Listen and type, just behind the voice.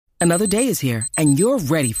Another day is here, and you're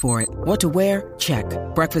ready for it. What to wear? Check.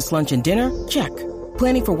 Breakfast, lunch, and dinner? Check.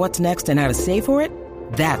 Planning for what's next and how to save for it?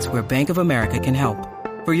 That's where Bank of America can help.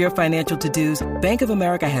 For your financial to-dos, Bank of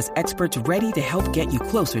America has experts ready to help get you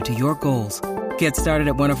closer to your goals. Get started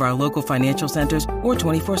at one of our local financial centers or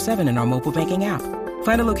 24/7 in our mobile banking app.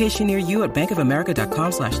 Find a location near you at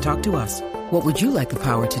bankofamerica.com/talktous. What would you like the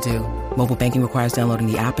power to do? Mobile banking requires downloading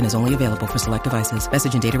the app and is only available for select devices.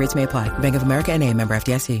 Message and data rates may apply. Bank of America N.A., member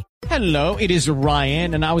FDIC. Hello, it is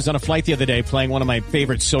Ryan, and I was on a flight the other day playing one of my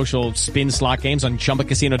favorite social spin slot games on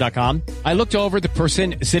ChumbaCasino.com. I looked over at the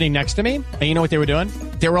person sitting next to me, and you know what they were doing?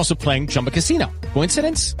 They were also playing Chumba Casino.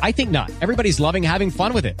 Coincidence? I think not. Everybody's loving having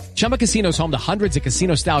fun with it. Chumba Casino is home to hundreds of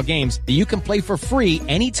casino-style games that you can play for free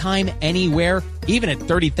anytime, anywhere, even at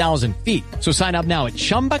 30,000 feet. So sign up now at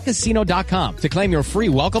ChumbaCasino.com to claim your free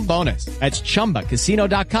welcome bonus. That's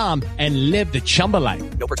ChumbaCasino.com and live the Chumba life.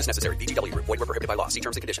 No purchase necessary. VGW. Void were prohibited by law. See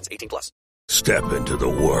terms and conditions. 18+. Step into the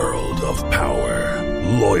world of power,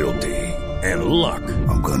 loyalty, and luck.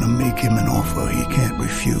 I'm gonna make him an offer he can't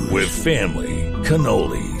refuse. With family,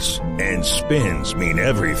 cannolis, and spins mean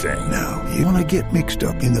everything. Now, you wanna get mixed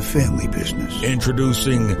up in the family business.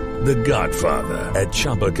 Introducing The Godfather at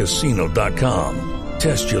ChumbaCasino.com.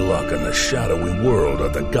 Test your luck in the shadowy world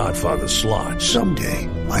of The Godfather slot. Someday,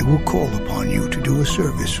 I will call upon you to do a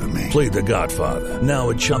service for me. Play The Godfather now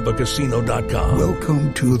at ChumbaCasino.com.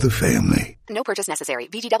 Welcome to the family. No purchase necessary.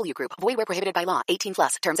 VGW Group. Void where prohibited by law.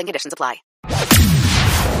 18+. Terms and conditions apply.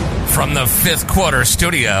 From the Fifth Quarter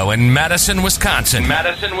Studio in Madison, Wisconsin.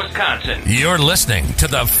 You're listening to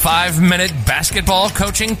the 5-Minute Basketball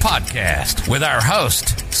Coaching Podcast with our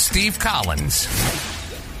host, Steve Collins.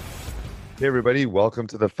 Hey, everybody. Welcome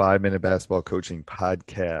to the 5-Minute Basketball Coaching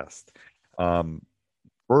Podcast.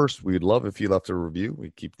 First, we'd love if you left a review.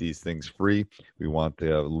 We keep these things free. We want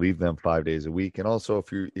to leave them 5 days a week. And also, if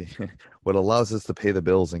you, what allows us to pay the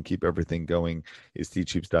bills and keep everything going is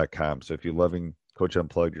teachhoops.com. So if you're loving Coach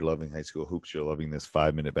Unplugged, you're loving high school hoops, you're loving this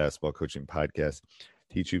 5-Minute Basketball Coaching Podcast,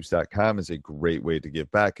 teachhoops.com is a great way to give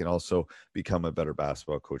back and also become a better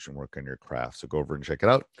basketball coach and work on your craft. So go over and check it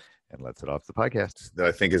out. And let's head off the podcast. That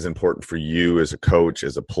I think is important for you as a coach,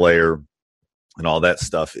 as a player, and all that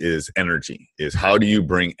stuff is energy. Is how do you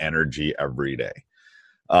bring energy every day?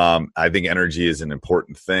 I think energy is an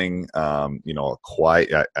important thing. A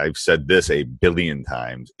quiet. I've said this a billion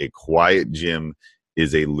times. A quiet gym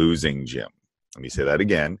is a losing gym. Let me say that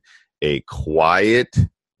again. A quiet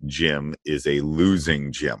gym is a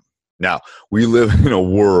losing gym. Now we live in a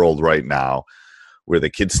world right now where the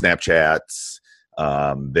kids Snapchats.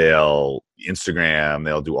 They'll Instagram,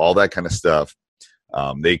 they'll do all that kind of stuff.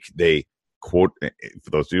 They quote, for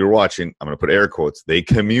those of you who are watching, I'm going to put air quotes, they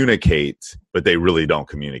communicate, but they really don't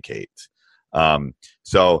communicate.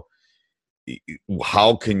 So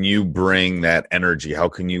how can you bring that energy? How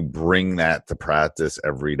can you bring that to practice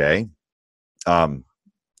every day?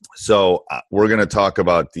 So we're going to talk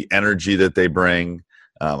about the energy that they bring.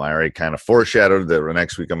 I already kind of foreshadowed that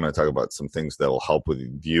next week I'm going to talk about some things that will help with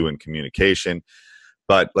you and communication.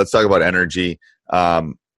 But let's talk about energy.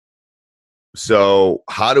 So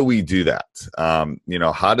how do we do that?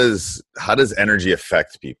 How does energy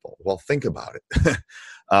affect people? Well, think about it.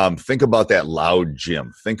 Think about that loud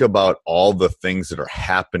gym. Think about all the things that are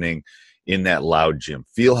happening in that loud gym.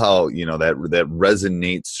 Feel how that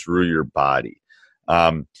resonates through your body.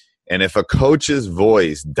 And if a coach's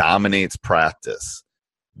voice dominates practice,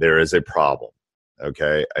 there is a problem.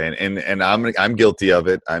 Okay. And I'm guilty of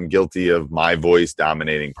it. I'm guilty of my voice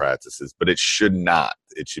dominating practices, but it should not.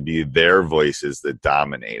 It should be their voices that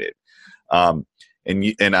dominate it.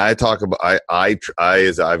 And I talk about, I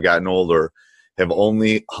as I've gotten older, have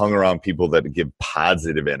only hung around people that give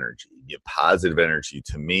positive energy. Give positive energy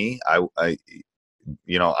to me. I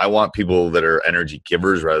want people that are energy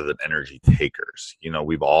givers rather than energy takers.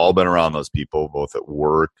 We've all been around those people, both at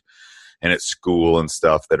work and at school and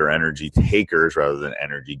stuff, that are energy takers rather than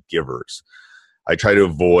energy givers. I try to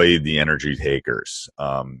avoid the energy takers.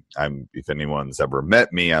 If anyone's ever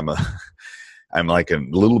met me, I'm like a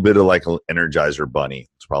little bit of like an Energizer bunny.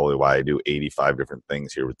 It's probably why I do 85 different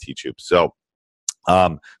things here with Teach Hoops. So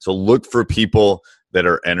look for people that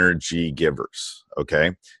are energy givers.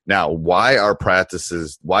 Okay. Now, why don't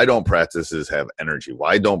practices have energy?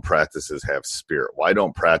 Why don't practices have spirit? Why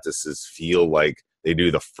don't practices feel like they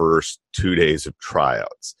do the first 2 days of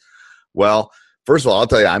tryouts? Well, first of all, I'll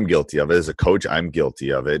tell you, I'm guilty of it. As a coach, I'm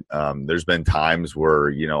guilty of it. There's been times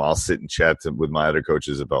where, I'll sit and chat with my other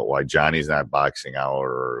coaches about why Johnny's not boxing out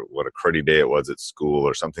or what a cruddy day it was at school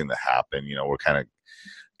or something that happened. We're kind of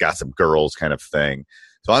gossip girls kind of thing.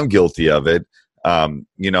 So I'm guilty of it.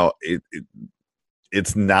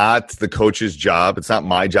 it's not the coach's job. It's not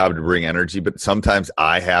my job to bring energy, but sometimes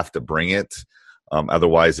I have to bring it.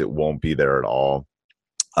 Otherwise, it won't be there at all.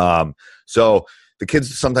 So the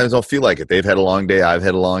kids sometimes don't feel like it. They've had a long day. I've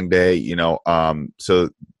had a long day, so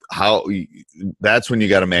that's when you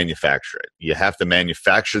got to manufacture it. You have to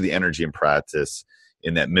manufacture the energy in practice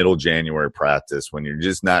in that middle January practice when you're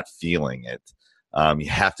just not feeling it. You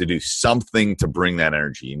have to do something to bring that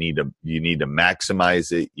energy. You need to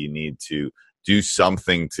maximize it. You need to do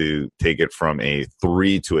something to take it from a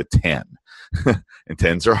 3 to a 10. And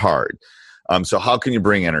 10s are hard. So how can you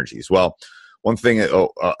bring energies? Well, one thing,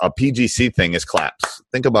 a PGC thing is claps.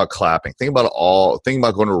 Think about clapping. Think about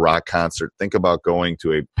going to a rock concert. Think about going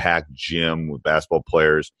to a packed gym with basketball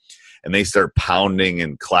players and they start pounding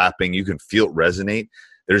and clapping. You can feel it resonate.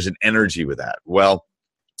 There's an energy with that. Well,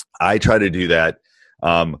 I try to do that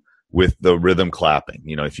with the rhythm clapping.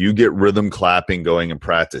 If you get rhythm clapping going in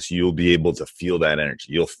practice, you'll be able to feel that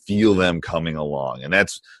energy. You'll feel them coming along. And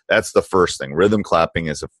that's the first thing. Rhythm clapping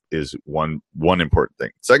is one important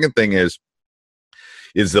thing. Second thing is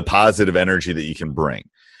the positive energy that you can bring.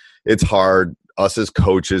 It's hard. Us as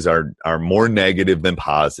coaches are more negative than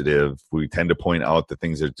positive. We tend to point out the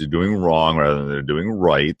things that they're doing wrong rather than they're doing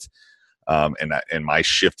right. And my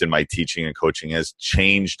shift in my teaching and coaching has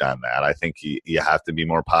changed on that. I think you have to be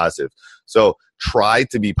more positive. So try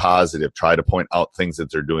to be positive. Try to point out things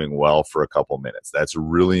that they're doing well for a couple minutes. That's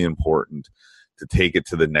really important to take it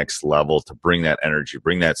to the next level, to bring that energy,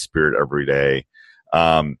 bring that spirit every day.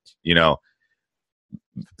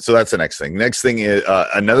 So that's the next thing. Next thing is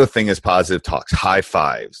another thing is positive talks, high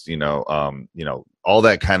fives, all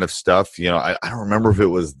that kind of stuff. I don't remember if it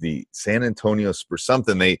was the San Antonio Spurs,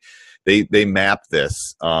 something they mapped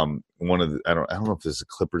this. I don't know if this is the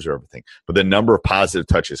Clippers or everything, but the number of positive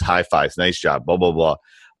touches, high fives, nice job, blah, blah,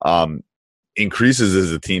 blah, increases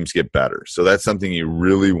as the teams get better. So that's something you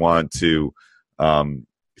really want to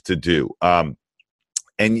do.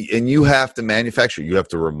 And you have to manufacture. You have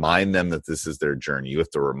to remind them that this is their journey. You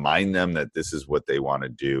have to remind them that this is what they want to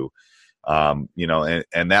do. And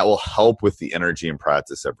that will help with the energy and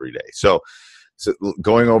practice every day. So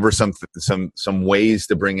going over some ways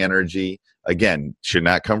to bring energy, again, should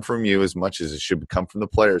not come from you as much as it should come from the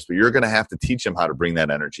players, but you're going to have to teach them how to bring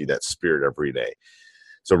that energy, that spirit every day.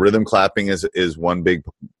 So rhythm clapping is one big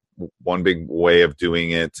way of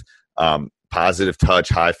doing it. Positive touch,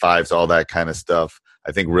 high fives, all that kind of stuff.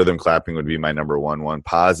 I think rhythm clapping would be my number one.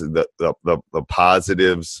 Positive, the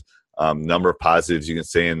positives, number of positives you can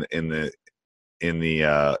say in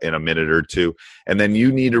a minute or two, and then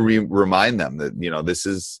you need to remind them that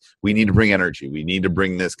we need to bring energy. We need to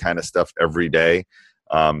bring this kind of stuff every day,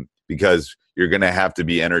 because you're going to have to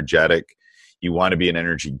be energetic. You want to be an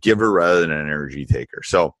energy giver rather than an energy taker.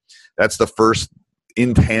 So that's the first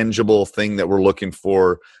intangible thing that we're looking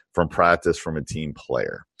for from practice from a team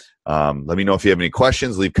player. Let me know if you have any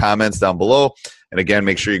questions. Leave comments down below. And again,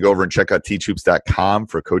 make sure you go over and check out teachhoops.com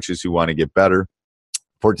for coaches who want to get better.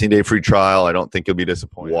 14-day free trial. I don't think you'll be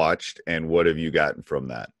disappointed. Watched, and what have you gotten from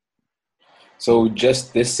that? So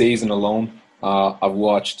just this season alone, I've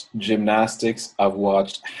watched gymnastics, I've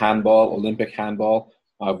watched handball, Olympic handball,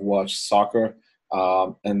 I've watched soccer,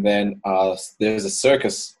 and then there's a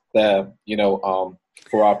circus there,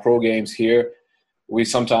 for our pro games here. We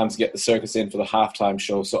sometimes get the circus in for the halftime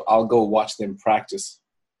show, so I'll go watch them practice,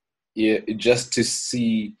 just to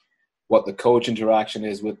see what the coach interaction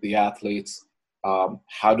is with the athletes.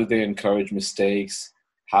 How do they encourage mistakes?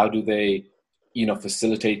 How do they,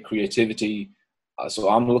 facilitate creativity? So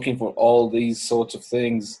I'm looking for all these sorts of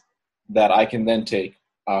things that I can then take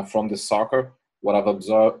from the soccer. What I've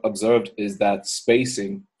observed is that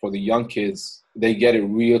spacing for the young kids, they get it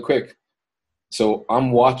real quick. So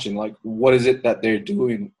I'm watching, what is it that they're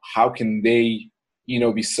doing? How can they,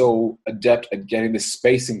 be so adept at getting the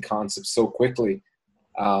spacing concept so quickly?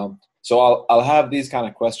 So I'll have these kind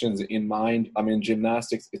of questions in mind. I mean,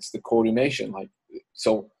 gymnastics, it's the coordination.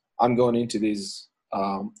 So I'm going into these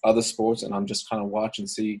other sports, and I'm just kind of watching,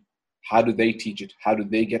 see how do they teach it? How do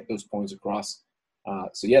they get those points across?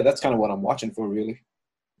 So yeah, that's kind of what I'm watching for, really.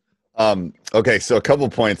 Okay, so a couple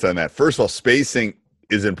points on that. First of all, spacing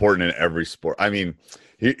is important in every sport. I mean,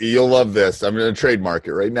 you'll love this. I'm going to trademark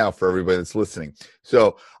it right now for everybody that's listening.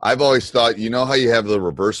 So I've always thought, how you have the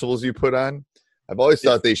reversibles you put on? I've always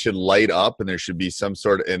thought they should light up, and there should be some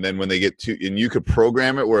sort of, and then when they get too, and you could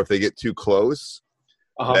program it where if they get too close,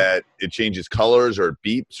 that it changes colors or it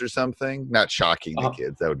beeps or something. Not shocking to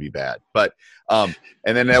kids. That would be bad. But, and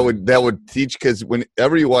then that would teach, because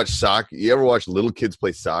whenever you watch soccer, you ever watch little kids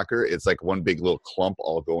play soccer, it's like one big little clump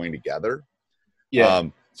all going together. Yeah.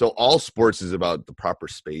 So all sports is about the proper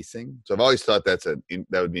spacing. So I've always thought that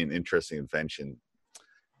would be an interesting invention.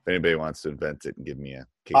 If anybody wants to invent it and give me a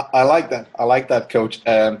cake. I like that. I like that, Coach.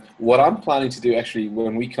 What I'm planning to do actually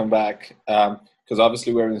when we come back, because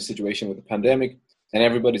obviously we're in a situation with the pandemic and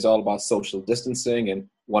everybody's all about social distancing and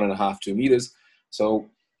 1.5, 2 meters. So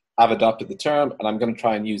I've adopted the term and I'm going to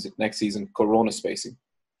try and use it next season, Corona spacing.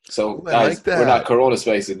 So guys, we're not Corona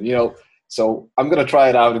spacing, So I'm going to try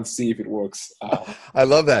it out and see if it works. I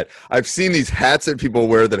love that. I've seen these hats that people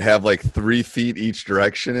wear that have like 3 feet each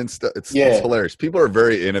direction and stuff. It's hilarious. People are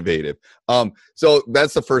very innovative. So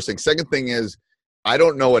that's the first thing. Second thing is, I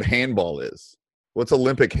don't know what handball is. What's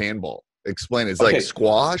Olympic handball? Explain. Is it like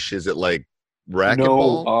squash? Is it like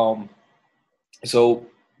racquetball? No. So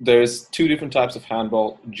there's 2 different types of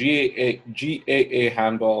handball. GAA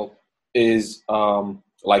handball is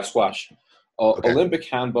like squash. Olympic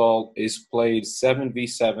handball is played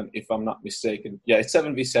 7v7, if I'm not mistaken. Yeah, it's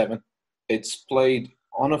 7v7. It's played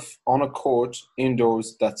on a court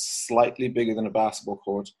indoors that's slightly bigger than a basketball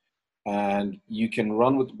court, and you can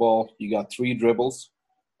run with the ball. You got 3 dribbles,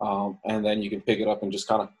 and then you can pick it up and just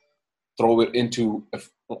kind of throw it into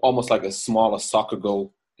almost like a smaller soccer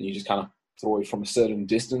goal, and you just kind of throw it from a certain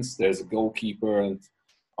distance. There's a goalkeeper, and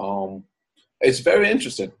it's very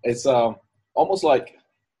interesting. It's almost like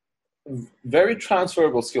very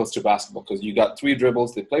transferable skills to basketball because you got 3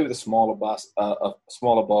 dribbles. They play with a smaller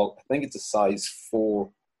ball. I think it's a size 4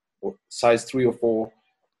 or size 3 or 4.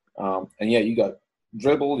 And yeah, you got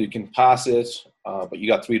dribble. You can pass it, but you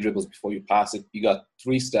got 3 dribbles before you pass it. You got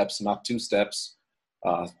 3 steps, not 2 steps.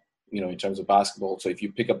 In terms of basketball. So if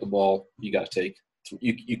you pick up the ball, you got to take.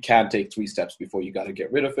 You can take 3 steps before you got to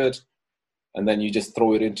get rid of it, and then you just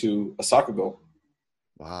throw it into a soccer goal.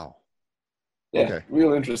 Wow. Yeah, okay.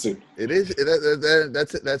 Real interesting. It is.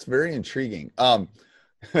 That's very intriguing. A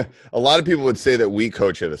lot of people would say that we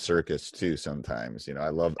coach at a circus too. Sometimes, I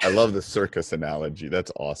love the circus analogy.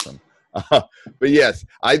 That's awesome. But yes,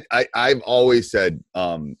 I've always said,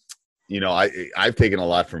 I've taken a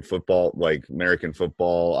lot from football, like American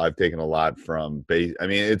football. I've taken a lot from base. I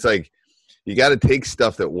mean, it's like you got to take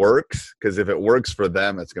stuff that works because if it works for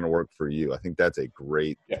them, it's going to work for you. I think that's a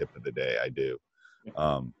great tip of the day. I do.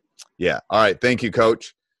 Yeah. All right. Thank you,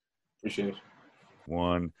 Coach. Appreciate it.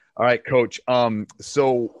 All right, Coach.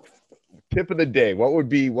 So tip of the day, what would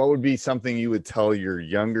be something you would tell your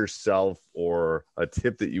younger self or a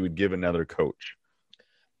tip that you would give another coach?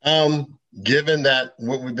 Given that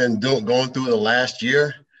what we've been going through the last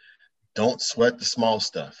year, don't sweat the small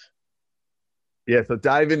stuff. Yeah. So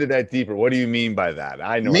dive into that deeper. What do you mean by that?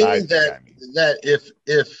 I know meaning that if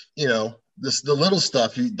the little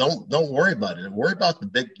stuff, you don't worry about it. Worry about the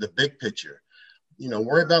big picture.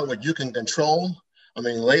 Worry about what you can control. I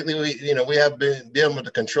mean, lately we have been able to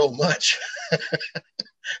control much.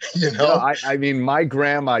 I mean, my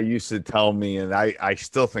grandma used to tell me, and I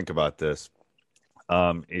still think about this.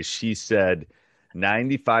 Is she said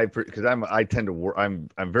 95% because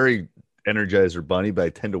I'm very Energizer bunny, but I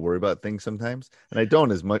tend to worry about things sometimes, and I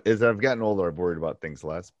don't as much as I've gotten older. I've worried about things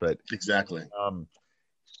less, but exactly.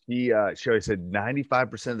 She always said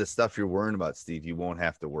 95% of the stuff you're worrying about, Steve, you won't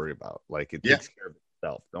have to worry about. Like it takes care of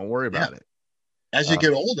itself. Don't worry about it. As you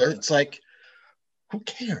get older, it's like, who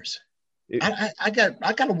cares? I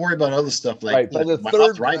got to worry about other stuff like my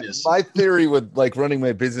arthritis. My theory with like running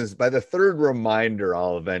my business, by the 3rd reminder,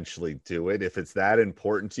 I'll eventually do it if it's that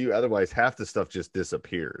important to you. Otherwise, half the stuff just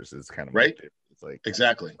disappears. It's kind of right. It's like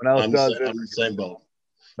exactly. When I I'm the same boat.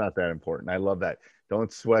 It's not that important. I love that.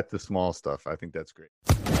 Don't sweat the small stuff. I think that's great.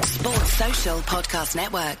 Sports Social Podcast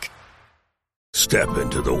Network. Step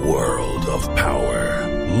into the world of power,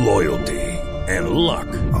 loyalty, and luck.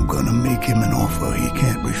 I'm going to make him an offer he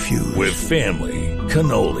can't refuse. With family,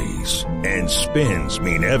 cannolis, and spins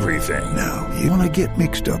mean everything. Now, you want to get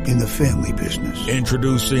mixed up in the family business.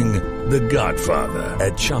 Introducing The Godfather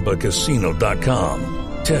at ChumbaCasino.com.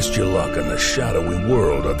 Test your luck in the shadowy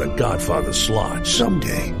world of The Godfather slot.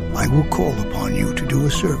 Someday, I will call upon you to do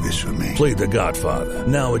a service for me. Play The Godfather,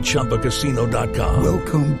 now at ChumbaCasino.com.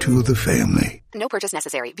 Welcome to the family. No purchase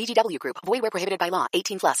necessary. VGW Group. Void where prohibited by law.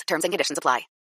 18+. Terms and conditions apply.